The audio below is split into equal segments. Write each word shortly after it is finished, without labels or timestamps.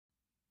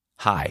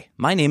Hi,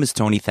 my name is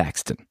Tony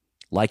Thaxton.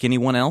 Like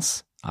anyone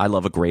else, I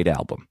love a great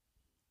album.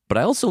 But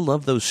I also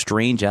love those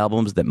strange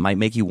albums that might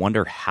make you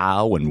wonder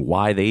how and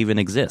why they even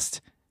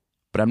exist.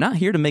 But I'm not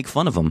here to make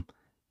fun of them.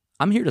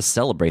 I'm here to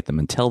celebrate them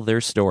and tell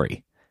their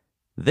story.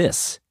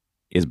 This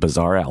is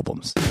Bizarre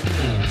Albums.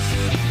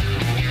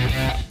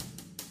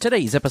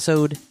 Today's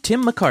episode,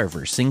 Tim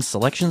McCarver sings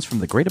selections from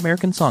the Great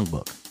American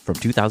Songbook from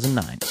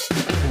 2009.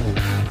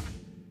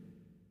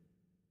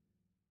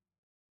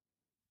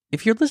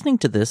 If you're listening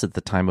to this at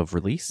the time of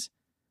release,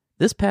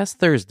 this past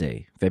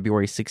Thursday,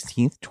 February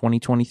 16th,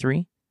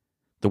 2023,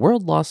 the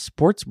world lost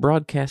Sports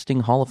Broadcasting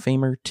Hall of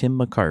Famer Tim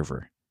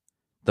McCarver.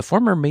 The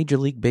former Major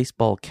League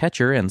Baseball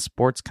catcher and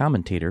sports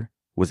commentator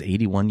was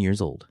 81 years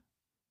old.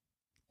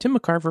 Tim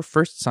McCarver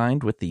first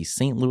signed with the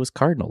St. Louis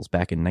Cardinals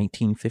back in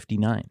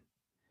 1959.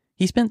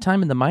 He spent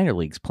time in the minor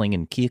leagues playing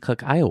in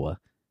Keokuk,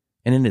 Iowa,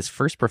 and in his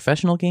first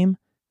professional game,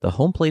 the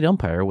home plate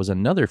umpire was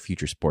another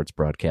future sports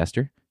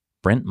broadcaster,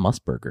 Brent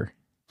Musburger.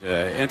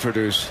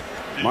 Introduce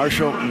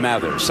Marshall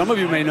Mathers. Some of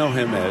you may know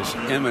him as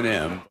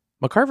Eminem.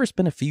 McCarver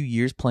spent a few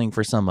years playing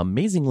for some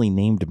amazingly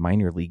named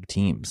minor league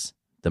teams,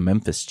 the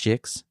Memphis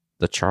Chicks,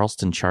 the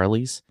Charleston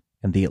Charlies,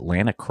 and the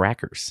Atlanta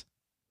Crackers.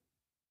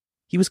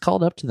 He was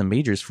called up to the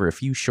majors for a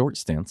few short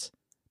stints,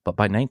 but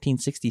by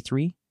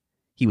 1963,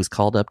 he was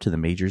called up to the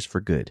majors for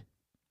good.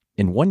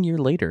 And 1 year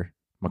later,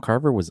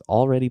 McCarver was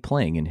already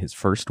playing in his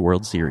first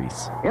World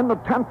Series. In the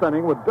 10th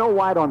inning, with Bill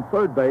White on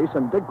third base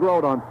and Dick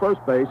Grote on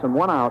first base and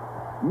one out,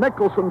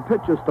 Nicholson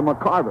pitches to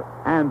McCarver,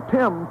 and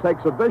Tim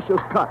takes a vicious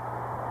cut.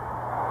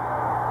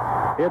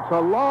 It's a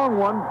long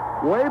one,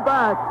 way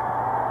back.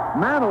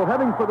 Mantle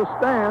heading for the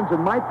stands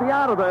and might be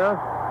out of there.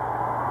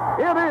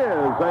 It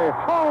is a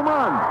home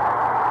run.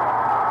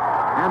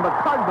 And the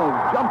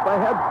Cardinals jump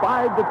ahead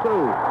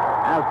 5-2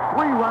 as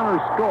three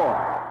runners score.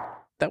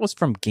 That was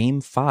from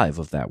Game 5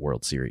 of that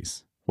World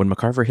Series, when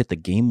McCarver hit the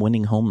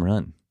game-winning home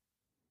run.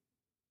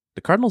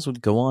 The Cardinals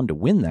would go on to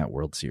win that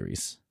World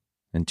Series,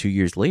 and 2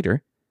 years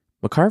later,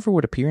 McCarver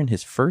would appear in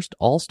his first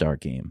All-Star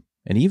game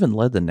and even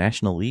led the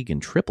National League in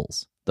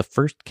triples, the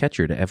first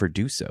catcher to ever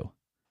do so.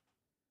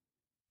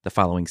 The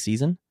following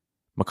season,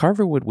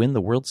 McCarver would win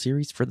the World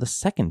Series for the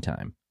second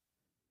time.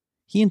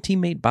 He and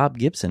teammate Bob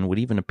Gibson would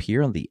even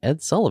appear on the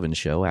Ed Sullivan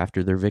Show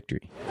after their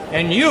victory.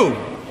 And you,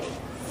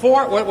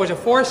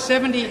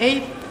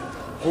 478?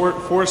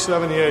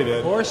 478,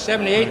 Ed.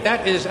 478,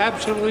 that is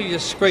absolutely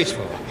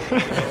disgraceful.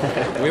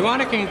 We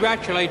want to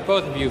congratulate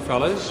both of you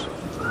fellas.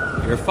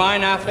 You're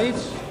fine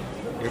athletes.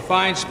 You're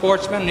fine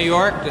sportsmen in New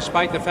York,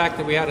 despite the fact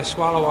that we had to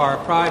swallow our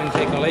pride and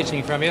take a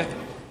lacing from you.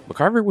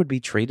 McCarver would be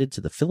traded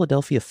to the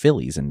Philadelphia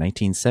Phillies in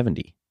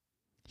 1970.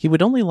 He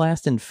would only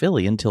last in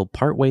Philly until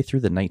partway through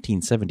the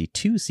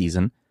 1972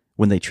 season,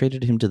 when they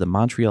traded him to the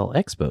Montreal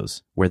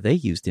Expos, where they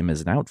used him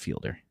as an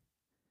outfielder.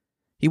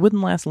 He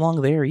wouldn't last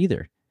long there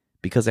either,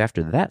 because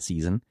after that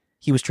season,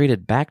 he was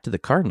traded back to the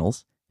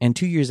Cardinals, and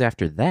 2 years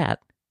after that,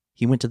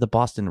 he went to the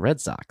Boston Red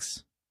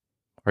Sox.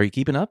 Are you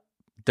keeping up?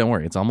 Don't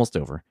worry, it's almost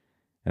over.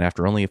 And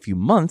after only a few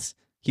months,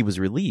 he was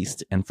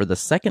released and for the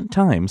second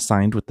time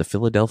signed with the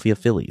Philadelphia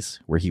Phillies,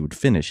 where he would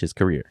finish his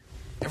career.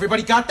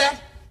 Everybody got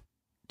that?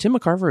 Tim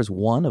McCarver is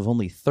one of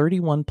only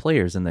 31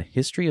 players in the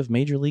history of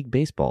Major League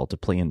Baseball to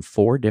play in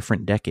 4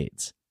 different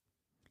decades.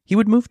 He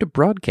would move to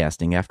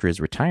broadcasting after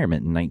his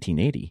retirement in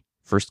 1980,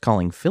 first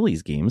calling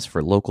Phillies games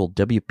for local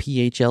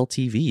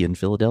WPHL-TV in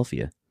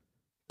Philadelphia.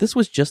 This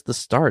was just the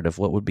start of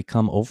what would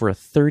become over a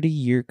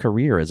 30-year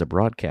career as a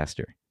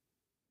broadcaster.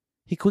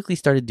 He quickly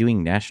started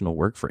doing national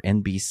work for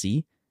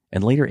NBC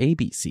and later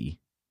ABC.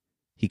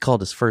 He called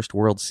his first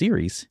World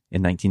Series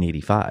in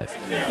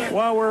 1985.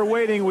 While we're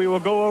waiting, we will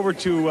go over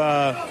to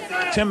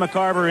Tim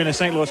McCarver in the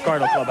St. Louis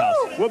Cardinal clubhouse.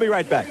 We'll be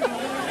right back.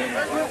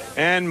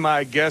 And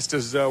my guest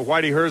is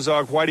Whitey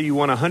Herzog. Whitey, you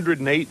won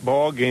 108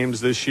 ball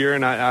games this year,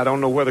 and I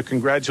don't know whether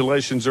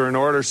congratulations are in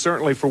order,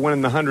 certainly for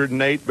winning the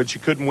 108, but you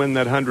couldn't win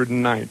that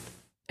 109th.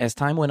 As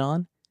time went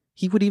on,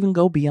 he would even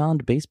go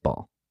beyond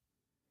baseball.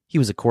 He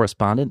was a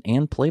correspondent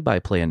and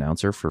play-by-play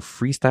announcer for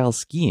freestyle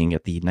skiing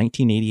at the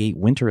 1988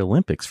 Winter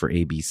Olympics for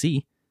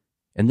ABC,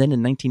 and then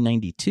in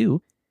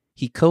 1992,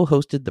 he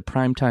co-hosted the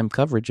primetime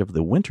coverage of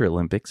the Winter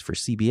Olympics for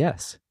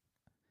CBS.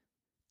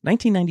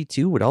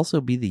 1992 would also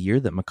be the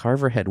year that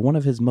McCarver had one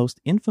of his most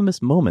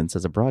infamous moments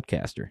as a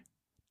broadcaster.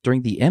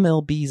 During the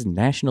MLB's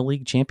National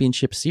League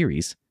Championship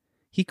Series,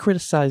 he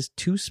criticized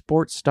 2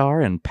 sports star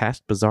and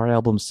past Bizarre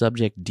Album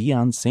subject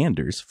Deion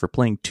Sanders for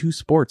playing 2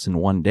 sports in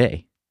one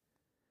day.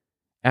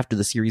 After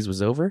the series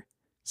was over,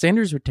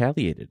 Sanders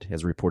retaliated,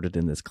 as reported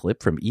in this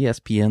clip from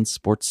ESPN's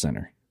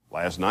SportsCenter.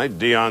 Last night,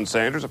 Deion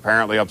Sanders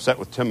apparently upset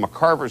with Tim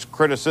McCarver's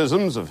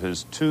criticisms of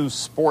his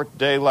 2-sport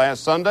day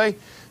last Sunday.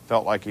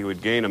 Felt like he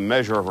would gain a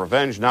measure of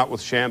revenge, not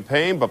with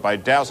champagne, but by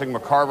dousing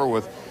McCarver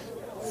with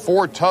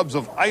 4 tubs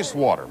of ice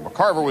water.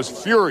 McCarver was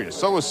furious.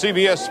 So was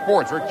CBS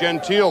Sports. Rick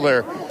Gentile,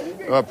 their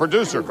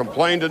producer,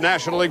 complained to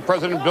National League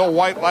President Bill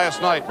White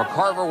last night.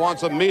 McCarver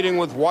wants a meeting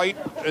with White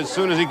as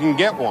soon as he can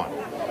get one.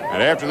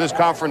 And after this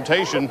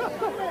confrontation,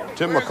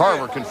 Tim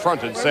McCarver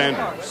confronted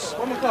Sanders.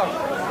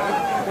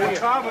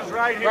 Kava's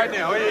right here. Right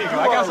now, here you go.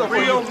 I got some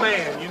real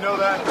man. You know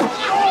that?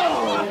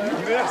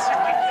 You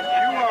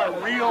are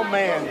a real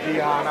man,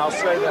 Dion. I'll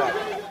say that.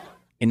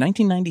 In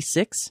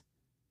 1996,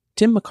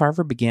 Tim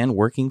McCarver began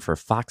working for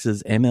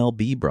Fox's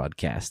MLB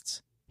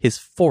broadcasts, his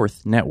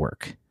fourth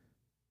network.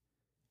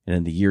 And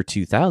in the year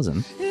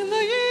 2000,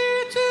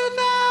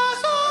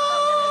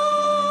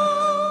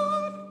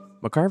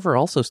 McCarver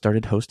also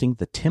started hosting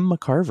The Tim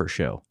McCarver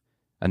Show,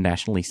 a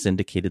nationally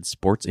syndicated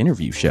sports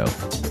interview show.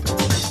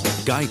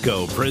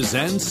 Geico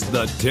presents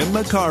The Tim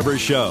McCarver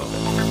Show.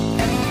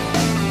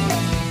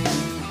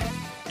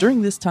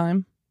 During this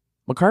time,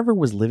 McCarver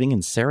was living in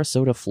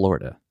Sarasota,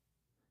 Florida.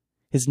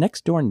 His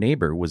next-door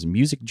neighbor was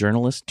music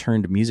journalist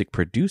turned music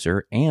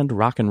producer and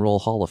Rock and Roll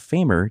Hall of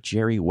Famer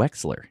Jerry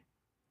Wexler.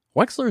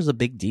 Wexler is a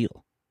big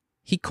deal.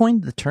 He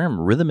coined the term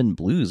rhythm and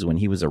blues when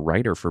he was a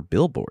writer for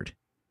Billboard.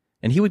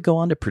 And he would go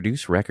on to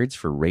produce records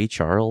for Ray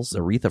Charles,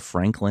 Aretha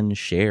Franklin,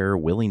 Cher,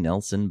 Willie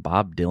Nelson,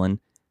 Bob Dylan.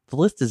 The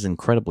list is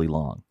incredibly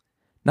long.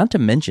 Not to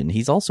mention,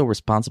 he's also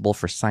responsible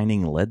for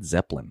signing Led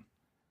Zeppelin.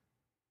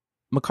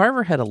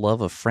 McCarver had a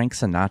love of Frank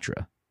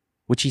Sinatra,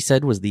 which he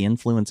said was the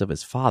influence of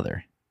his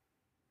father.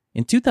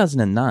 In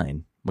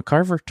 2009,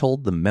 McCarver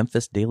told the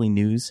Memphis Daily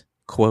News,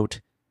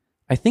 quote,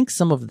 "I think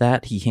some of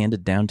that he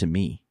handed down to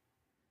me.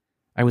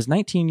 I was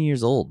 19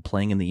 years old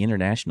playing in the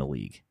International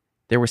League.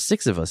 There were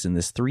 6 of us in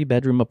this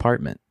 3-bedroom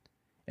apartment,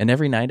 and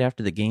every night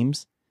after the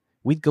games,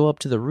 we'd go up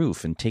to the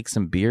roof and take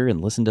some beer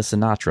and listen to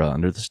Sinatra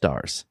under the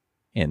stars."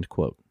 End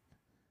quote.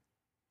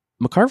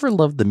 McCarver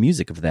loved the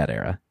music of that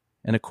era,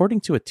 and according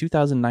to a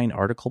 2009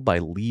 article by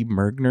Lee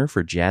Mergner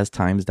for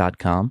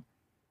JazzTimes.com,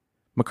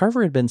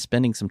 McCarver had been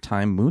spending some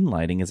time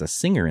moonlighting as a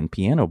singer in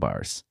piano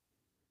bars.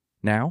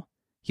 Now,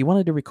 he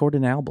wanted to record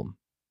an album,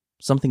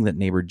 something that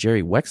neighbor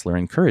Jerry Wexler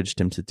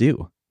encouraged him to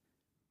do.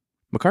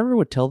 McCarver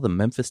would tell the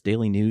Memphis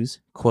Daily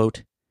News,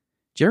 quote,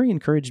 "Jerry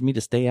encouraged me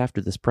to stay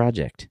after this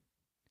project.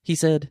 He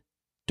said,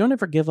 'Don't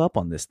ever give up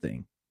on this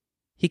thing.'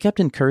 He kept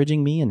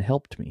encouraging me and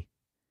helped me.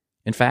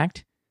 In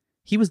fact,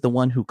 he was the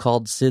one who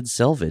called Sid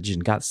Selvage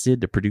and got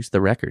Sid to produce the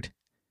record."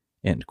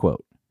 End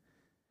quote.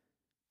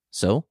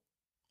 So,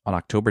 on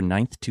October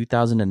 9th,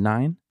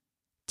 2009,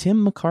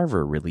 Tim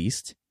McCarver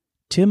released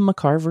Tim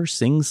McCarver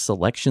Sings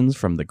Selections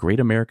from the Great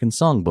American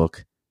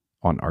Songbook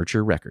on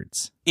Archer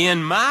Records.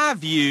 In my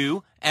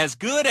view, as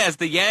good as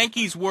the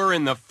Yankees were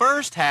in the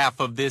first half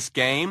of this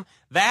game,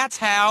 that's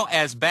how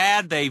as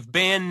bad they've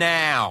been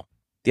now.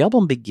 The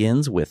album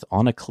begins with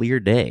On a Clear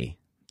Day.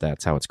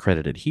 That's how it's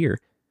credited here.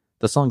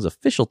 The song's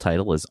official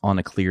title is On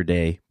a Clear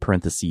Day,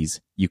 parentheses,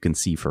 You Can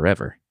See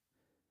Forever.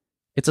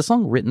 It's a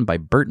song written by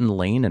Burton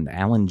Lane and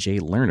Alan J.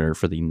 Lerner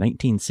for the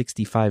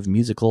 1965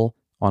 musical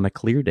On a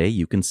Clear Day,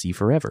 You Can See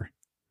Forever.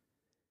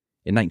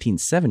 In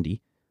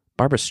 1970,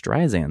 Barbra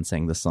Streisand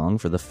sang the song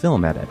for the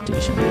film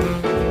adaptation.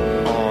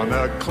 On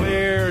a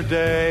clear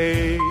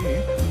day,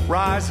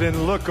 rise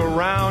and look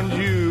around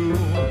you,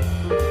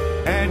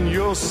 and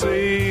you'll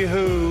see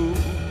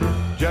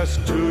just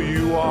who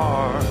you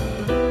are.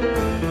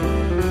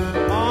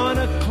 On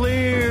a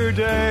clear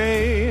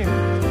day,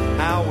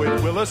 how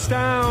it will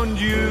astound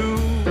you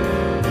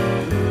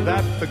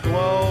that the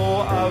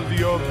glow of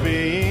your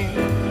being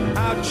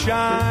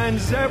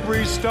outshines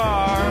every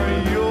star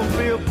you'll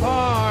be a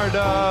part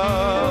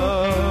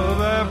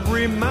of,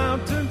 every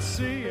mountain,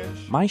 sea,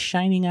 and My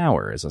Shining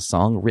Hour is a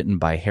song written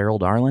by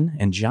Harold Arlen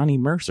and Johnny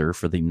Mercer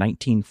for the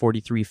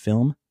 1943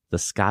 film The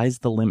Sky's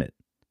the Limit.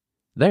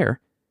 There,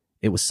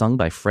 it was sung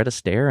by Fred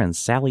Astaire and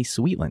Sally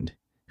Sweetland,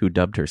 who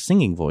dubbed her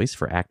singing voice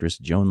for actress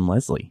Joan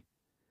Leslie.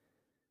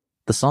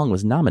 The song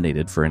was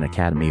nominated for an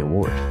Academy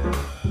Award.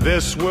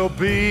 This will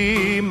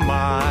be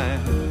my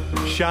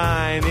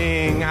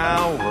shining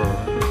hour,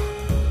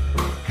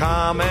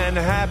 calm and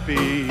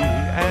happy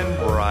and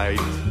bright.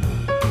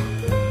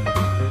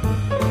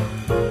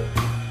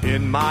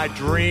 In my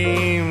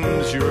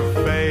dreams your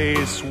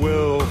face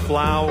will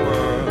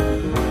flower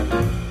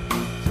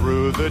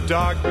through the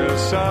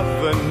darkness of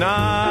the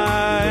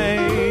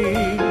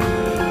night,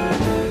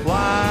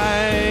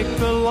 like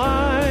the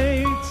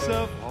lights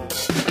of home.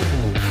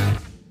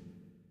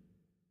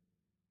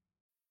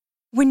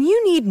 When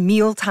you need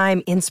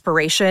mealtime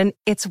inspiration,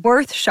 it's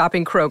worth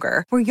shopping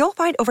Kroger, where you'll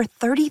find over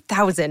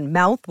 30,000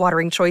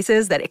 mouth-watering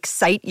choices that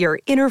excite your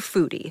inner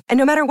foodie. And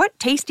no matter what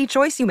tasty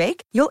choice you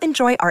make, you'll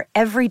enjoy our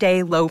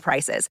everyday low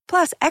prices,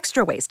 plus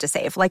extra ways to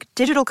save, like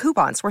digital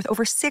coupons worth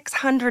over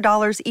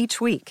 $600 each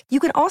week. You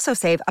can also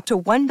save up to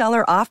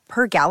 $1 off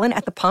per gallon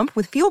at the pump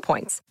with fuel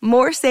points.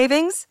 More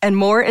savings and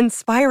more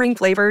inspiring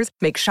flavors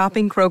make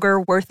shopping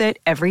Kroger worth it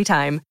every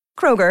time.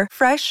 Kroger,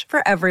 fresh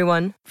for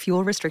everyone.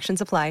 Fuel restrictions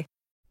apply.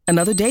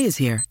 Another day is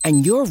here,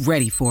 and you're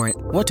ready for it.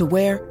 What to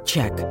wear?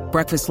 Check.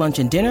 Breakfast, lunch,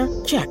 and dinner?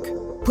 Check.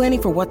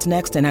 Planning for what's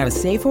next and how to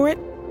save for it?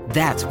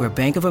 That's where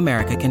Bank of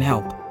America can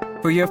help.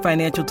 For your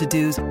financial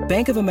to-dos,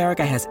 Bank of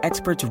America has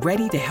experts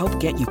ready to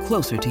help get you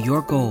closer to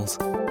your goals.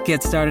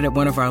 Get started at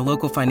one of our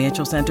local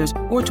financial centers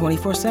or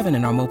 24/7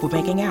 in our mobile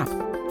banking app.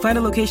 Find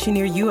a location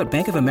near you at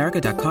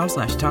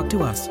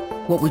bankofamerica.com/talktous.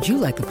 What would you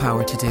like the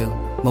power to do?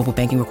 Mobile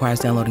banking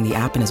requires downloading the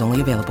app and is only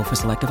available for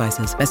select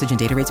devices. Message and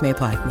data rates may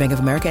apply. Bank of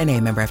America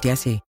N.A., member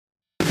FDIC.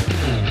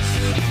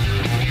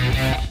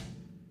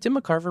 Tim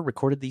McCarver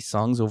recorded these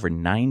songs over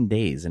 9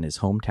 days in his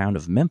hometown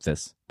of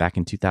Memphis back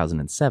in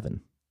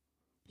 2007.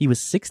 He was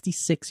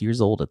 66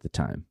 years old at the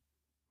time.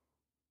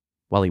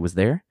 While he was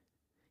there,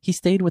 he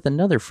stayed with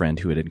another friend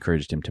who had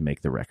encouraged him to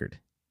make the record,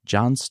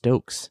 John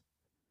Stokes.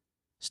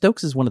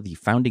 Stokes is one of the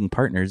founding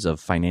partners of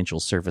financial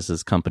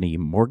services company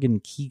Morgan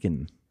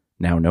Keegan,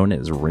 now known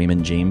as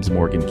Raymond James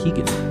Morgan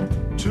Keegan.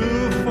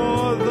 Two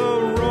for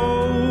the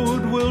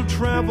road will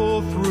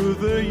travel through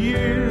the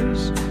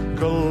years,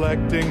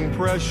 collecting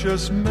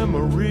precious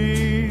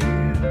memories,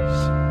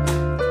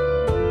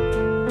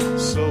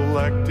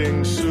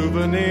 selecting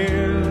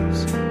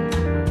souvenirs,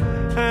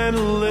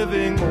 and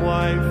living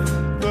life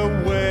the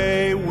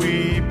way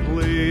we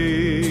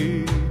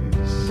please.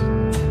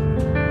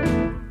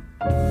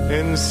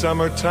 In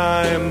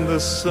summertime the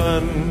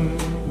sun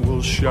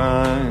will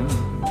shine,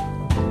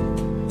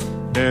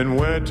 in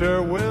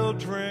winter we'll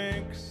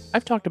drink.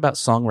 I've talked about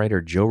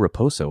songwriter Joe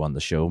Raposo on the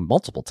show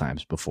multiple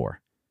times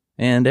before,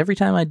 and every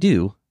time I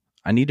do,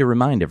 I need to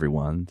remind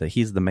everyone that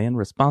he's the man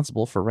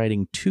responsible for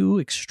writing 2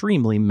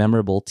 extremely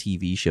memorable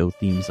TV show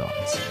theme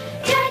songs.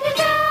 Can you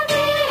tell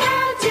me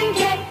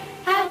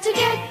how to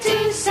get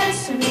to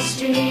Sesame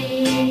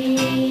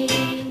Street?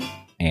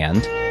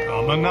 And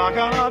Come and knock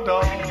on our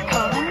door.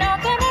 Come and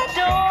knock on our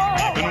door.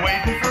 We've been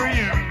waiting for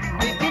you.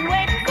 We've been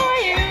waiting for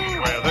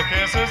you. Where the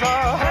kisses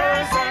are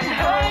hers and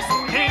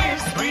his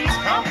sweet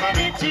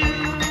company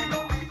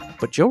too.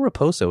 But Joe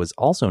Raposo is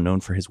also known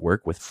for his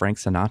work with Frank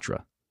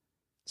Sinatra.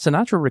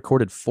 Sinatra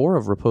recorded 4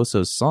 of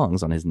Raposo's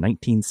songs on his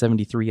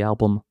 1973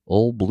 album,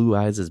 Old Blue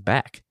Eyes Is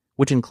Back,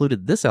 which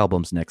included this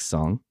album's next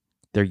song,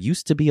 There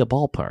Used to Be a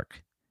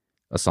Ballpark,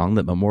 a song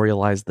that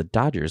memorialized the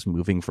Dodgers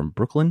moving from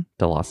Brooklyn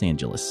to Los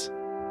Angeles.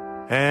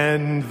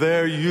 And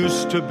there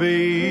used to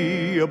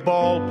be a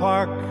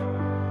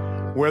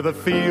ballpark where the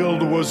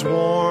field was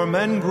warm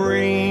and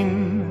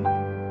green,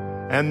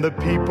 and the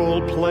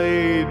people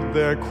played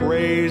their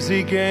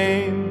crazy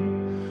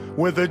game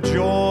with a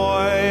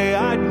joy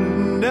I'd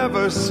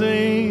never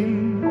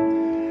seen.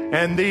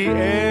 And the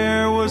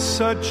air was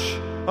such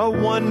a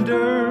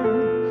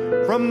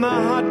wonder, from the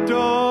hot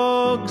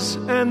dogs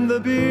and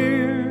the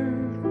beer.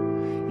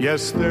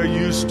 Yes, there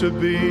used to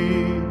be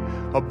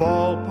a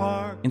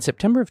ballpark. In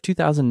September of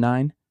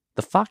 2009,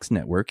 the Fox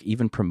network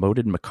even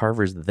promoted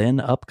McCarver's then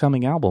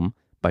upcoming album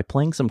by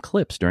playing some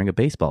clips during a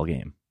baseball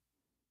game.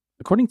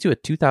 According to a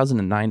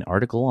 2009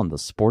 article on the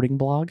Sporting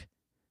blog,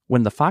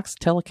 when the Fox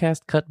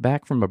telecast cut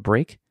back from a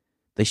break,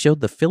 they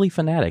showed the Philly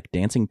Fanatic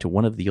dancing to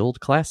one of the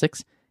old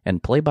classics,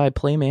 and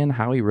play-by-play man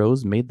Howie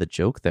Rose made the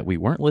joke that we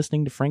weren't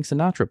listening to Frank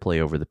Sinatra play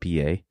over the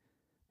PA,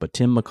 but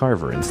Tim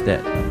McCarver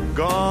instead.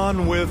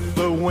 Gone with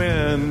the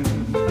wind,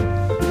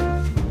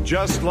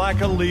 just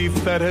like a leaf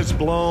that has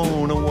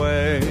blown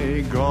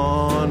away.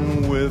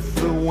 Gone with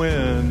the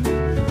wind,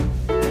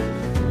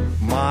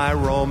 my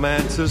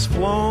romance has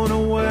flown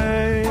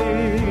away.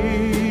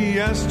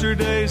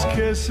 Yesterday's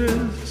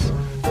kisses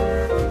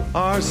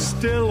are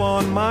still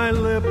on my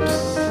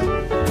lips.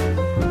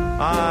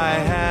 I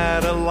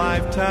had a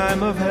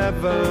lifetime of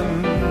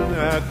heaven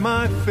at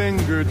my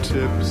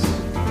fingertips,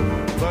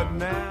 but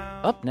now...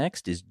 Up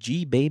next is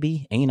G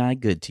Baby, Ain't I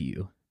Good to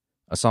You,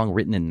 a song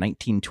written in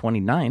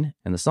 1929,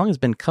 and the song has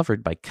been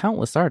covered by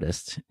countless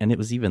artists, and it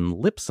was even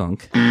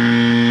lip-synced?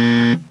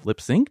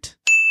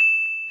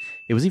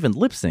 It was even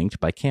lip-synced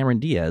by Cameron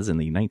Diaz in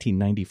the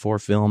 1994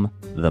 film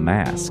The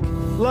Mask.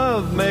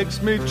 Love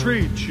makes me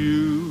treat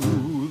you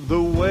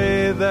the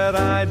way that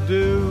I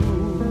do.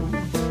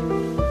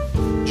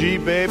 Gee,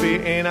 baby,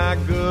 ain't I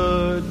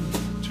good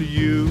to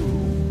you?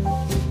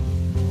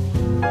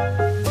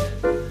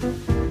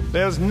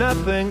 There's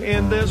nothing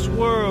in this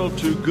world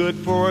too good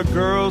for a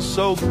girl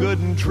so good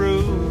and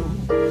true.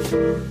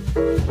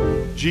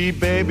 Gee,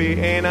 baby,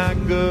 ain't I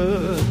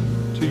good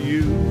to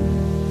you?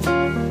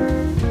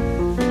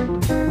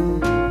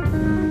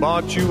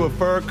 Bought you a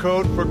fur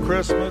coat for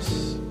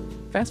Christmas.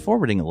 Fast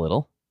forwarding a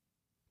little,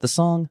 the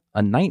song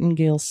A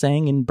Nightingale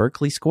Sang in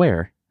Berkeley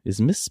Square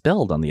is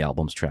misspelled on the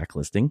album's track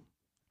listing.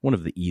 One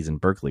of the E's in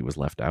Berkeley was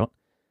left out.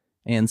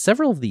 And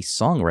several of the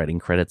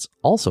songwriting credits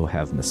also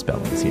have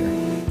misspellings here.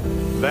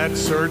 That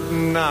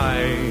certain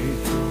night,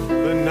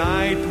 the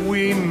night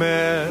we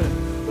met,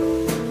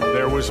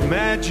 there was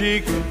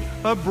magic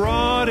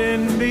abroad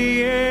in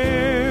the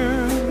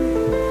air.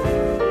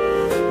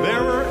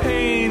 There were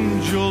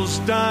angels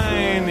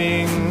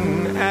dining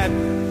at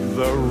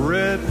the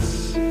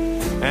Ritz,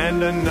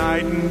 and a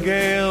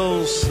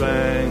nightingale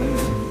sang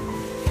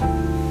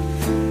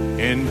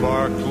in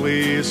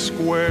Berkeley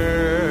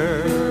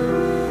Square.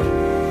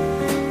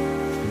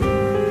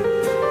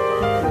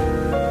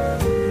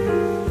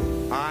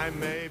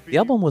 The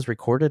album was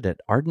recorded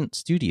at Ardent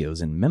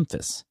Studios in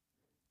Memphis,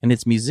 and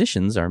its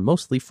musicians are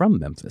mostly from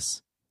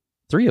Memphis,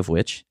 3 of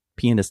which,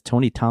 pianist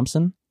Tony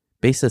Thompson,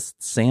 bassist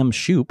Sam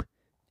Shoop,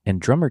 and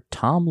drummer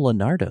Tom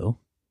Leonardo,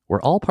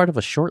 were all part of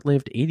a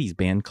short-lived 80s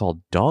band called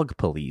Dog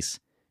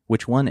Police,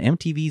 which won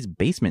MTV's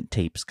Basement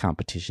Tapes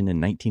competition in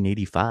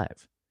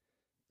 1985.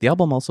 The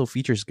album also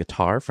features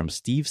guitar from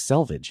Steve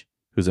Selvage,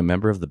 who's a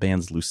member of the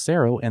bands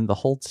Lucero and The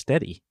Hold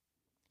Steady.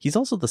 He's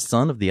also the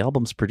son of the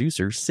album's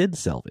producer, Sid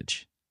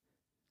Selvage.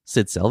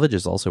 Sid Selvage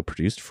is also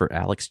produced for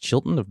Alex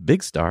Chilton of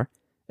Big Star,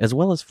 as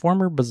well as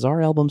former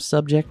Bizarre Album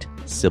subject,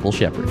 Sybil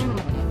Shepherd.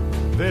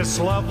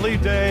 This lovely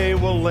day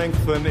will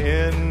lengthen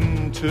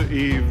into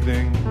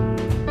evening.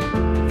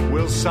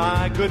 We'll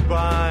sigh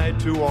goodbye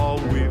to all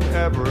we've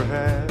ever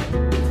had.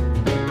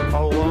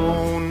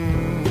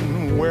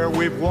 Alone where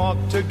we've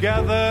walked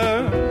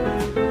together,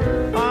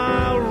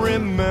 I'll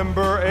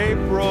remember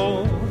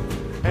April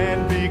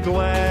and be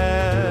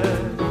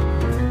glad.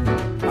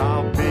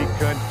 I'll be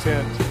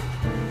content.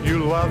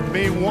 You loved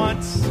me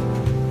once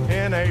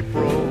in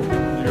April.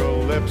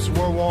 Your lips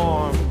were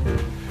warm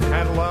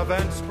and love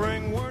and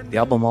spring were... The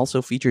album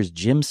also features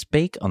Jim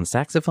Spake on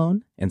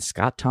saxophone and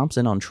Scott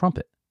Thompson on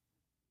trumpet.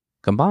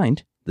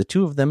 Combined, the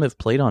two of them have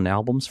played on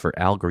albums for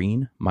Al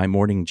Green, My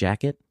Morning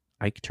Jacket,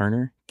 Ike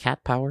Turner,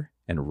 Cat Power,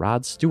 and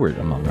Rod Stewart,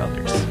 among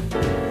others.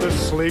 The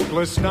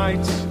sleepless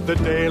nights, the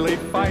daily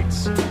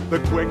fights,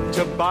 the quick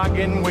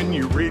toboggan when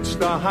you reach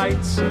the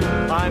heights.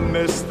 I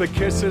miss the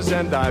kisses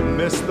and I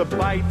miss the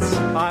bites.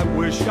 I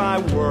wish I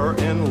were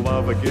in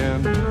love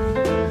again.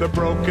 The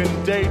broken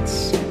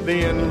dates,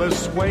 the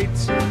endless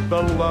waits,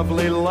 the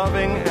lovely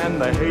loving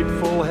and the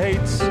hateful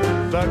hates,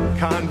 the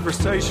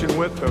conversation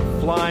with the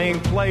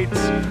flying plates.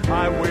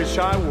 I wish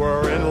I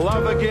were in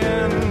love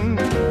again.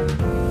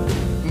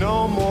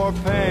 No more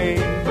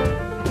pain.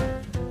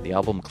 The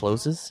album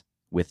closes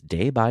with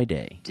Day by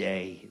Day.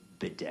 Day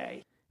by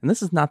Day. And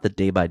this is not the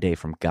Day by Day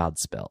from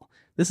Godspell.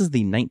 This is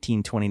the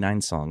 1929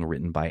 song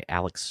written by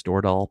Alex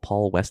Stordahl,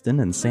 Paul Weston,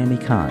 and Sammy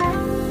Kahn.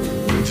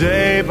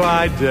 Day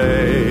by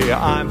day,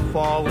 I'm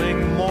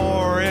falling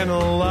more in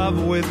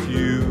love with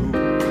you.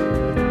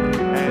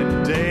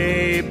 And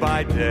day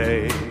by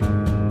day,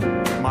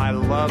 my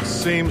love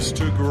seems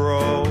to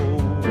grow.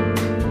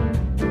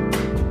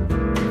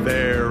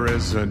 There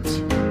isn't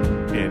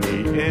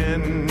any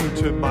end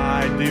to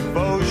my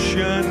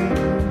devotion.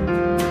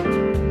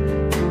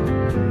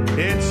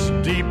 It's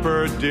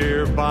deeper,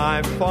 dear,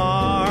 by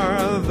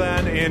far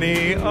than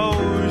any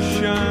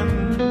ocean.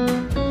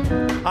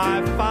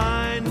 I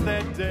find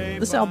that day.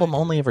 This album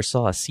only ever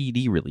saw a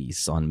CD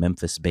release on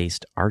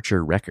Memphis-based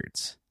Archer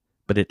Records,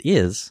 but it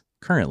is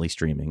currently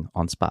streaming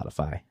on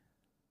Spotify.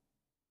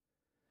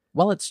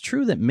 While it's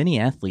true that many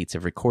athletes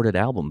have recorded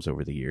albums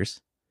over the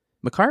years,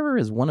 McCarver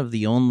is one of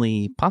the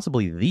only,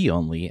 possibly the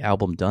only,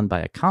 album done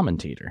by a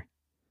commentator.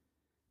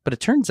 But it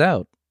turns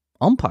out,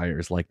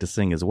 umpires like to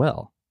sing as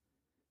well.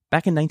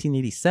 Back in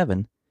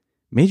 1987,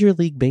 Major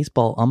League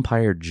Baseball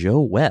umpire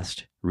Joe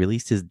West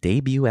released his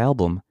debut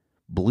album,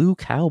 Blue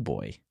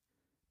Cowboy.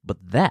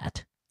 But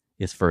that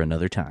is for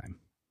another time.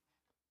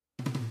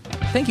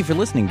 Thank you for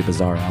listening to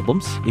Bizarre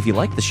Albums. If you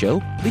like the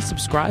show, please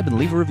subscribe and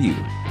leave a review.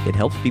 It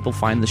helps people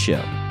find the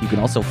show. You can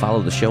also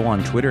follow the show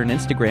on Twitter and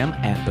Instagram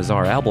at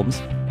Bizarre Albums,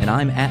 and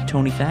I'm at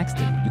Tony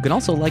Thaxton. You can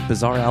also like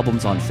Bizarre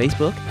Albums on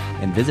Facebook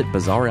and visit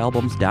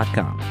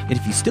BizarreAlbums.com. And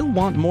if you still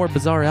want more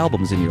Bizarre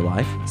Albums in your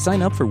life,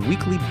 sign up for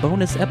weekly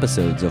bonus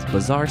episodes of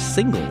Bizarre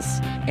Singles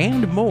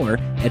and more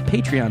at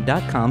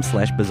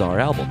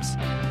Patreon.com/BizarreAlbums.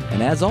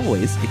 And as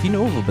always, if you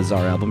know of a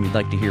Bizarre album you'd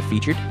like to hear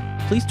featured,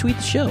 please tweet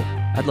the show.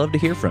 I'd love to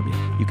hear from you.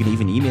 You can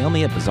even email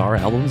me at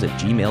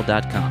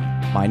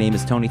bizarrealbums@gmail.com. My name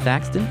is Tony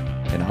Thaxton,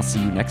 and I'll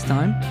see you next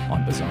time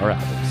on Bizarre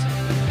Albums.